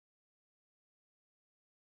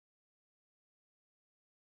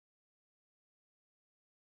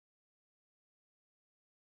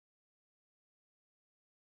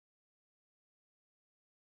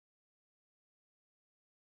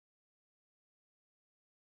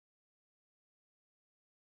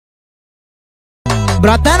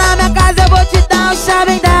Brota na minha casa, eu vou te dar um chá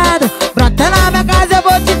bem dado. Brota na minha casa, eu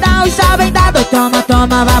vou te dar um chá bem dado. Toma,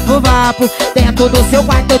 toma, vapo, vapo. Dentro do seu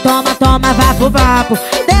quarto, toma, toma, vapo, vapo.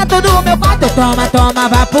 Dentro do meu quarto, toma, toma,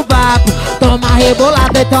 vapo, vapo. Toma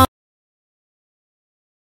rebolado e toma.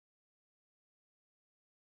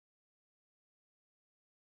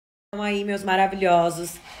 Então aí, meus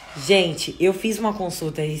maravilhosos. Gente, eu fiz uma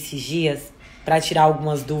consulta esses dias pra tirar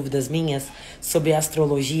algumas dúvidas minhas sobre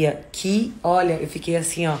astrologia, que, olha, eu fiquei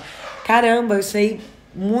assim, ó, caramba, eu sei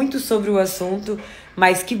muito sobre o assunto,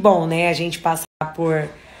 mas que bom, né, a gente passar por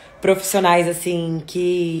profissionais, assim,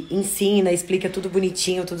 que ensina, explica tudo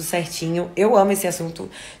bonitinho, tudo certinho. Eu amo esse assunto,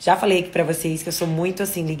 já falei aqui pra vocês que eu sou muito,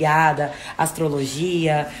 assim, ligada à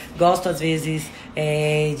astrologia, gosto, às vezes,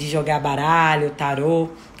 de jogar baralho, tarô.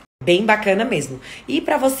 Bem bacana mesmo. E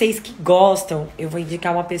pra vocês que gostam, eu vou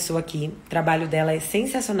indicar uma pessoa aqui. O trabalho dela é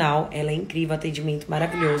sensacional, ela é incrível, atendimento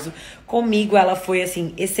maravilhoso. Comigo ela foi,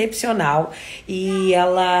 assim, excepcional. E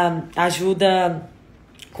ela ajuda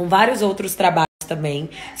com vários outros trabalhos também.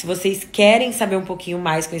 Se vocês querem saber um pouquinho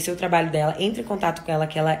mais, conhecer o trabalho dela, entre em contato com ela,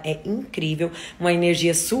 que ela é incrível. Uma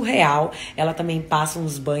energia surreal. Ela também passa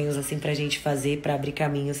uns banhos, assim, pra gente fazer, pra abrir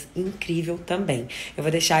caminhos. Incrível também. Eu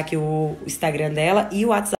vou deixar aqui o Instagram dela e o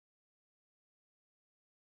WhatsApp.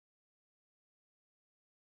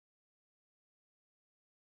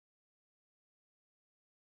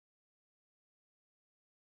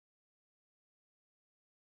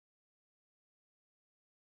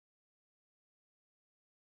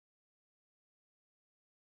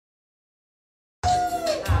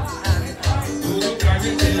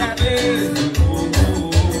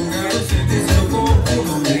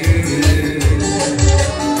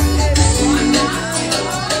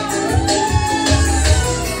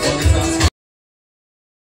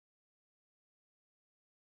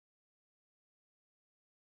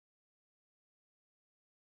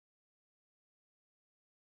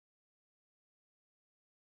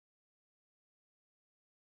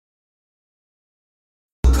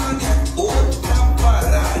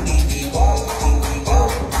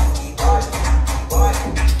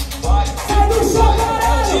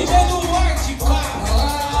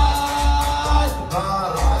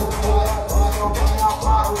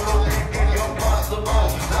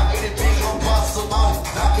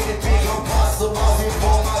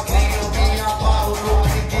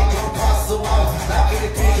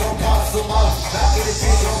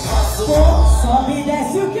 Sobe e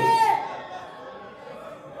desce o quê?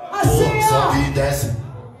 Assim, ó. Sobe e desce,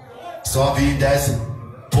 sobe e desce.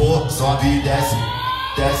 Pô, sobe e desce,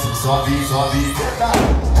 desce, sobe, sobe e desce.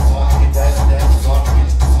 Sobe e desce, desce, sobe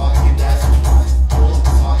e desce. Pô,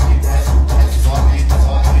 sobe e desce, desce, sobe e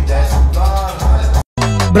desce.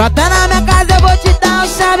 Brota na minha casa, eu vou te dar um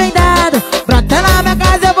chá bem dado. Brota na minha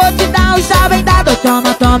casa, eu vou te dar um chá bem dado.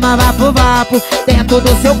 Toma, toma, vapo, vapo. Dentro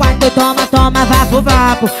do seu quarto, toma, toma, vapo,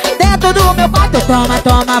 vapo. Dentro do meu quarto, toma,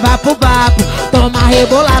 toma, vapo, vapo. Toma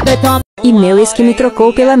rebolado e toma. E meu ex que me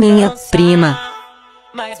trocou pela minha prima.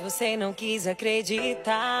 Mas você não quis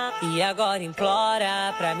acreditar e agora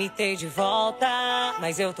implora pra me ter de volta,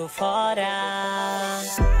 mas eu tô fora.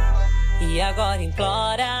 E agora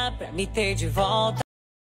implora pra me ter de volta.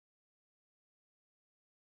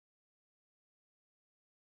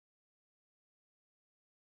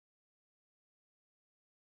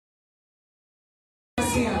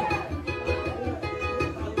 Assim, ó.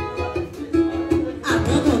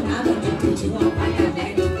 Abandonada dentro de um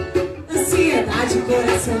apartamento. Ansiedade,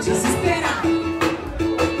 coração desesperado.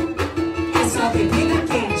 É só bebida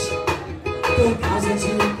quente por causa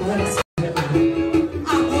de um coração gelado.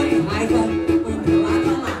 Amor e raiva andam lado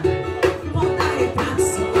a lado. Montar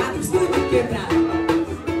retratos e quadros tudo quebrado.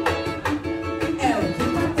 É o que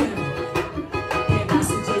tá tendo.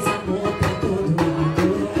 Pedaço de desamor pra todo lado.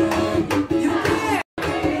 E o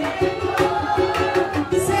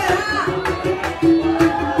que? Será?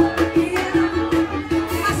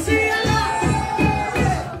 Assim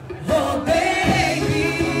oh baby,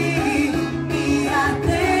 me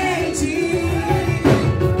atende.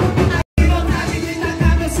 Ai que vontade de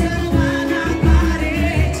tacar meu celular na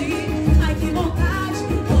parede. Ai que vontade,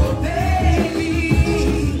 oh baby,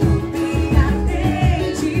 me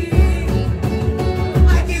atende.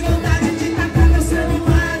 Ai que vontade de tacar meu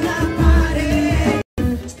celular na parede.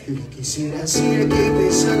 Teve que ser assim, aqui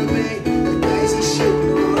pensando bem, vai existir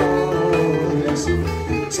nós.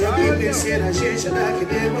 Se alguém pensar na gente, ela que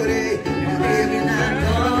demorei pra terminar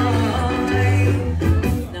nós.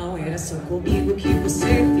 Não era só comigo que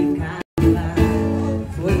você ficava.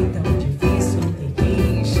 Foi tão difícil ter que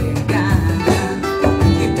enxergar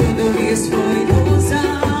que tudo isso foi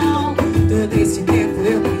ilusão. Todo esse tempo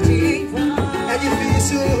eu perdi em vão. É difícil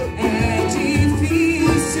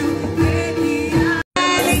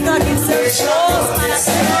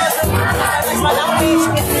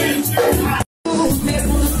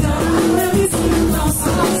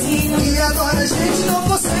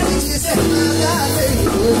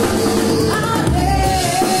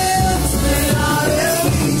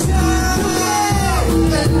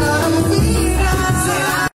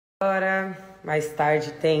Agora, mais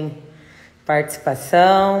tarde tem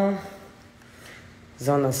participação,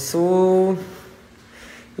 Zona Sul.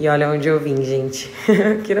 E olha onde eu vim, gente.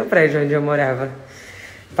 Aqui no prédio onde eu morava.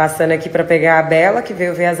 Passando aqui pra pegar a Bela, que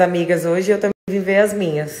veio ver as amigas hoje, e eu também vim ver as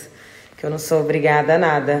minhas. Que eu não sou obrigada a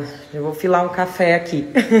nada. Eu vou filar um café aqui.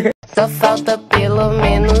 Só falta pelo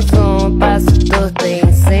menos um passo torto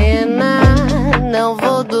em cena. Não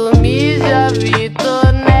vou dormir, já vi,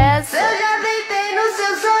 tô nessa. Eu já deitei no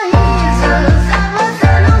seu sorriso, só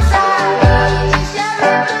você não sabe. Te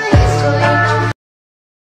chamei por isso e não...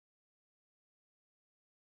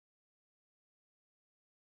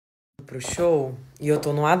 Pro show, e eu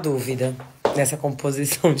tô numa dúvida nessa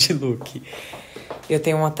composição de look. Eu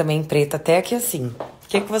tenho uma também preta até aqui assim. O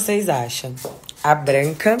que vocês acham? A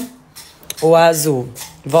branca ou a azul?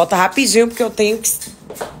 Volta rapidinho porque eu tenho que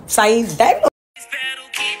sair em 10 minutos. Espero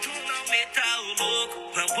que tu não meta o louco.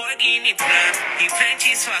 Lamborghini pra em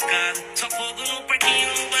frente sua casa. Só fogo no parquinho,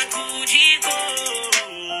 no banco de gol.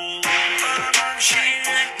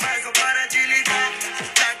 Mas não para de ligar.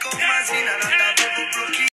 Tá com umas mina na tábua do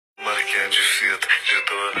bloqueio. Marquinha de fita de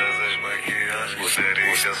todas as maquiagens. Você me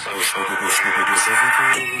diz o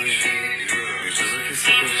que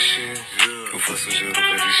você quer vestir. Eu faço dinheiro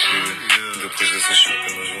pra vestir. Depois desse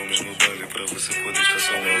shopping nós vamos no baile pra você poder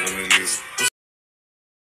estacionar na Melissa.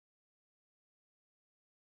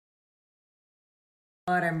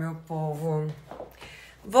 Bora, meu povo.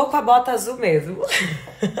 Vou com a bota azul mesmo.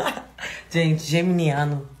 Gente,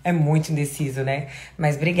 geminiano é muito indeciso, né?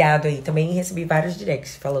 Mas obrigado aí. Também recebi vários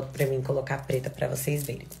directs falando pra mim colocar preta pra vocês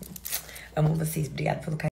verem. Amo vocês. Obrigado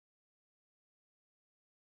pelo carinho.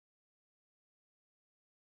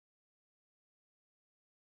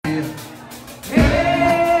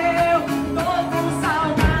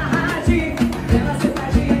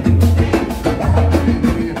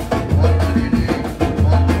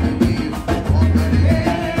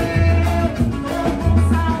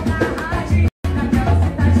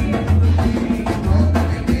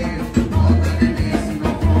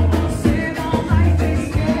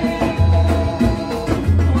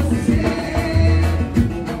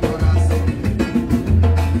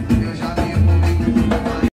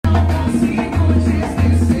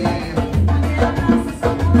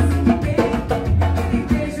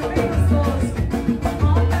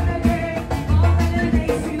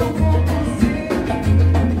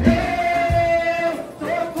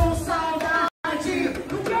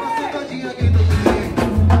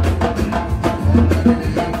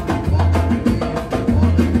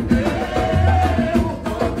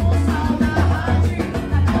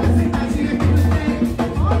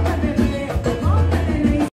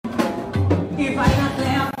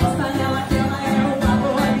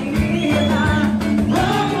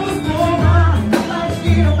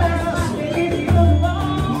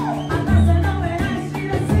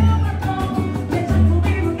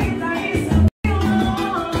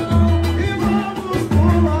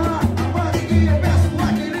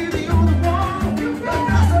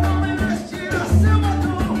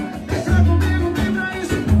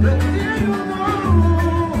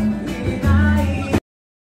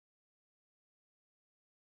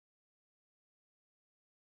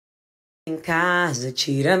 Em casa,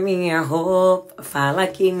 tira minha roupa, fala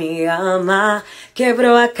que me ama.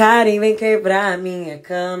 Quebrou a cara e vem quebrar minha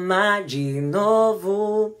cama de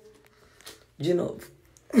novo. De novo.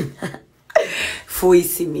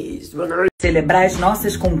 Fui-se mesmo. Celebrar as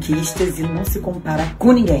nossas conquistas e não se comparar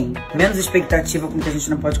com ninguém. Menos expectativa com o que a gente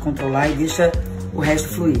não pode controlar e deixa o resto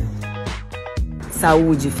fluir.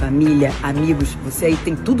 Saúde, família, amigos, você aí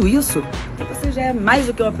tem tudo isso? Então você já é mais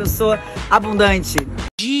do que uma pessoa abundante.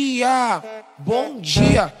 Bom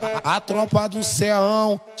dia, a tropa do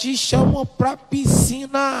Ceão te chamou pra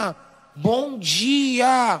piscina. Bom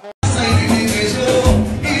dia. Me beijou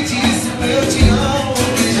e disse eu te amo.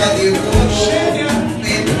 E já devorou,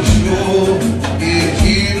 me puxou e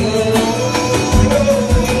girou.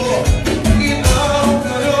 E não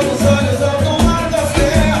olhou nos olhos ao tomar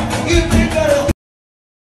café e brincaram.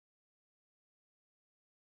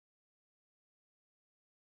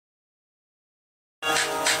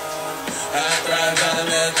 Atrás da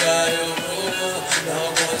meta eu vou, não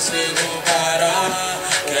consigo parar.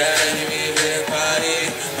 Querem me ver cair,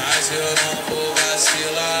 mas eu não vou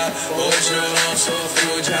vacilar. Hoje eu não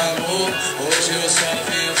sofro de amor, hoje eu só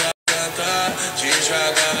vivo a cantar.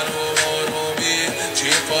 Devagar no Morumbi,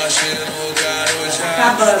 de Porsche no Guarujá.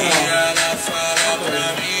 E ela fala pra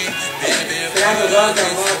mim, bebê, pode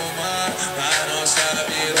fumar, mas não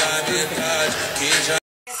sabe lamentar.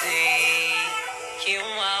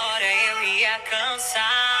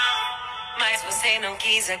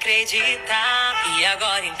 desacredita e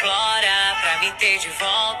agora implora pra me ter de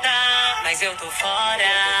volta, mas eu tô fora.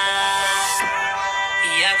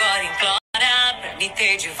 E agora implora pra me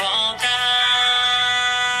ter de volta.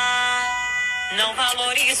 Não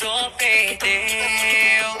valorizou, perdeu.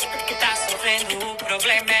 Tá sofrendo, o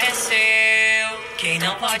problema é seu. Quem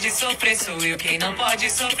não pode sofrer sou eu, quem não pode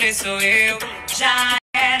sofrer sou eu. Já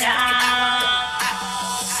era.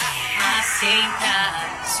 Aceita,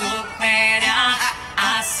 supera.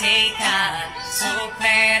 Aceita,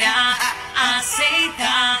 supera.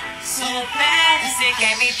 Aceita, supera. Cê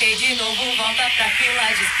quer me ter de novo, volta pra fila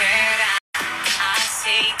de espera.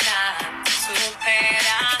 Aceita,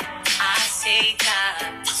 supera. Aceita,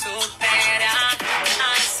 supera.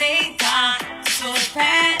 Aceita,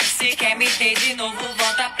 supera. Se quer me ter de novo,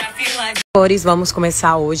 volta pra fila de... Vamos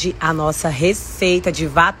começar hoje a nossa receita de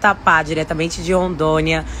vatapá, diretamente de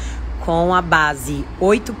Rondônia, com a base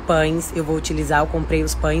 8 pães. Eu vou utilizar, eu comprei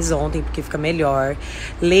os pães ontem porque fica melhor.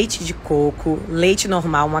 Leite de coco, leite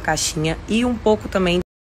normal, uma caixinha e um pouco também.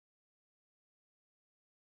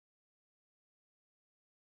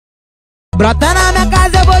 Brota na minha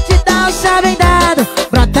casa, eu vou te dar um chá bem dado.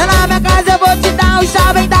 Brota na minha casa, eu vou te dar um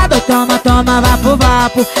chá bem dado. Toma, toma, vapo,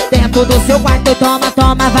 vapo. Dentro do seu quarto, toma,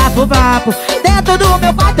 toma, vapo, vapo. Dentro do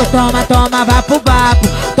meu quarto, toma, toma, vapo, vapo.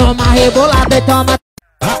 Toma rebolado e toma.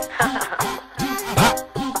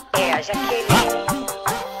 É a Jaquelline.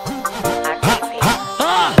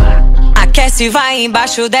 Aquece, vai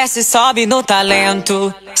embaixo, desce, sobe no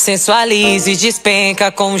talento. Sensualize,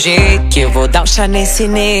 despenca com jeito. Que eu vou dar um chá nesse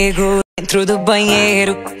nego. Dentro do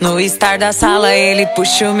banheiro, no estar da sala, ele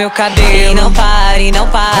puxa o meu cabelo. E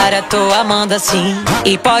não para, tô amando assim.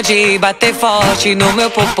 E pode bater forte no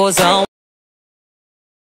meu popozão.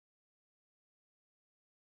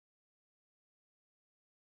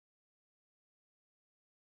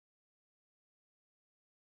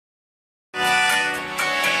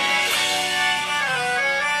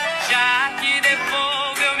 Já que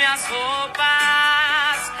devolveu minhas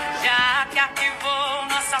roupas, já que arquivou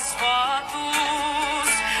nossas fotos,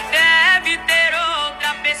 deve ter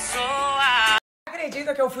outra pessoa.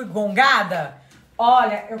 Acredita que eu fui gongada?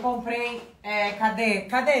 Olha, eu comprei...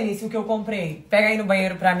 Cadê nisso que eu comprei? Pega aí no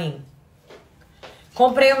banheiro pra mim.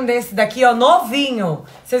 Comprei um desse daqui, ó, novinho.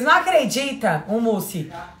 Vocês não acreditam, um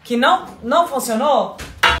mousse, que não funcionou?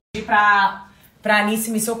 E pra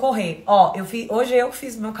Anice me socorrer. Ó, hoje eu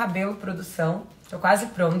fiz meu cabelo, produção. Tô quase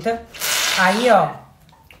pronta. Aí, ó,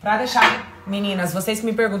 pra deixar... Meninas, vocês que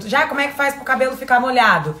me perguntam, já como é que faz pro cabelo ficar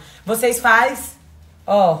molhado? Vocês faz,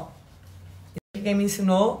 ó. Quem me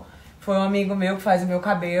ensinou foi um amigo meu que faz o meu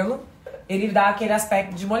cabelo. Ele dá aquele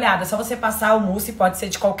aspecto de molhado. É só você passar o mousse, pode ser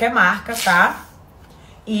de qualquer marca, tá?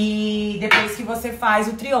 E depois que você faz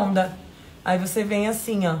o trionda. Aí você vem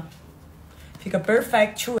assim, ó. Fica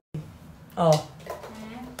perfect. Ó.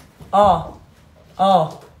 Ó.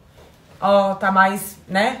 Ó. Ó, tá mais,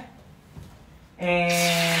 né?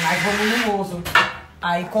 Mais volumoso.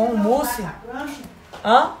 Aí com o mousse...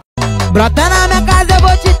 Hã? Brota na minha casa, eu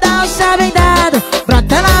vou te dar um chá bem dado.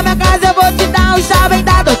 Brota na minha casa, eu vou te dar um chá bem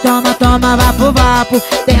dado. Toma, toma, vapo, vapo.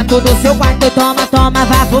 Dentro do seu quarto, toma, toma,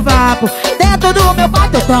 vapo, vapo. Dentro do meu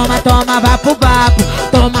quarto, toma, toma, vapo, vapo.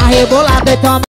 Toma rebolado e toma.